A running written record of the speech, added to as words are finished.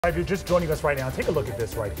If you're just joining us right now, take a look at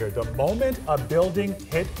this right here. The moment a building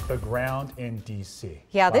hit the ground in D.C.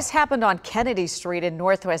 Yeah, Wow. this happened on Kennedy Street in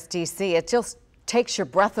Northwest D.C. It just takes your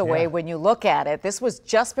breath away when you look at it. This was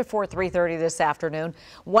just before 3:30 this afternoon.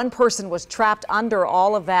 One person was trapped under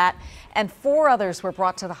all of that, and 4 others were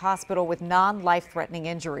brought to the hospital with non-life-threatening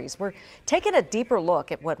injuries. We're taking a deeper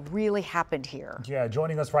look at what really happened here. Yeah,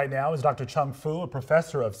 joining us right now is Dr. Chung Fu, a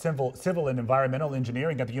professor of civil and environmental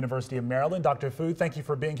engineering at the University of Maryland. Dr. Fu, thank you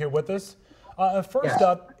for being here with us. First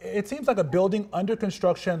up, it seems like a building under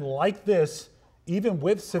construction like this, even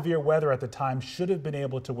with severe weather at the time, should have been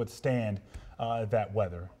able to withstand that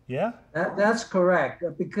weather. Yeah? That's correct,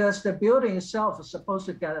 because the building itself is supposed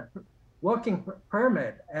to get a working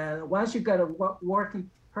permit. And once you get a working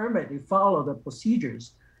permit, you follow the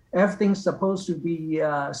procedures. Everything's supposed to be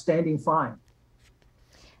standing fine.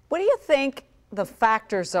 What do you think the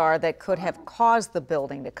factors are that could have caused the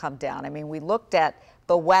building to come down? I mean, we looked at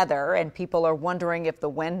the weather, and people are wondering if the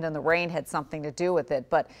wind and the rain had something to do with it.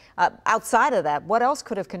 But outside of that, what else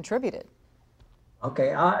could have contributed?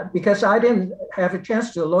 Okay, because I didn't have a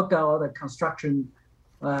chance to look at all the construction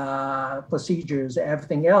procedures,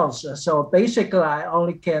 everything else. So basically, I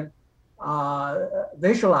only can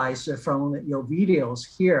visualize from your videos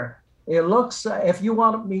here. It looks, if you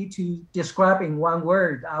want me to describe in one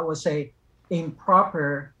word, I would say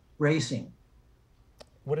improper bracing.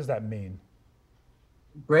 What does that mean?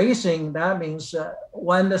 Bracing, that means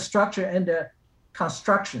when the structure and the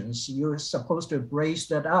constructions, you're supposed to brace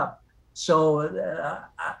that up. So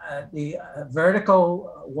the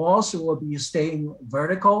vertical walls will be staying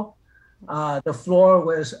vertical, the floor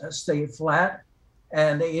will stay flat,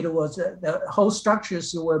 and it was the whole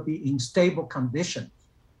structures will be in stable condition.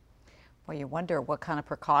 Well, you wonder what kind of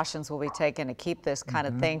precautions will be taken to keep this kind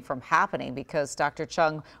of thing from happening, because Dr.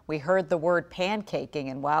 Chung, we heard the word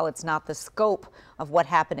pancaking, and while it's not the scope of what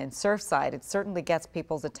happened in Surfside, it certainly gets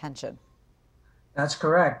people's attention. That's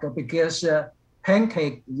correct, because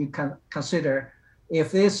pancake, you can consider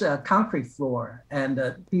if it's a concrete floor and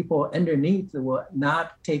people underneath were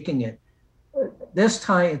not taking it. This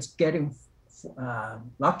time it's getting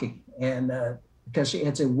lucky, and because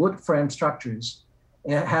it's a wood frame structures,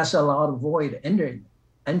 it has a lot of void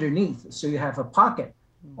underneath. So you have a pocket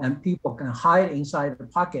and people can hide inside the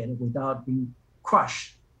pocket without being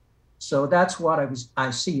crushed. So that's what I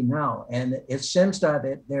see now. And it seems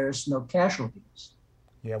that there's no casualties.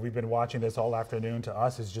 Yeah, we've been watching this all afternoon. To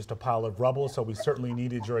us, it's just a pile of rubble, so we certainly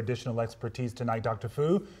needed your additional expertise tonight, Dr.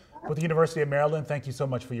 Fu. With the University of Maryland, thank you so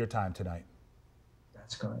much for your time tonight.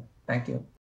 That's correct. Thank you.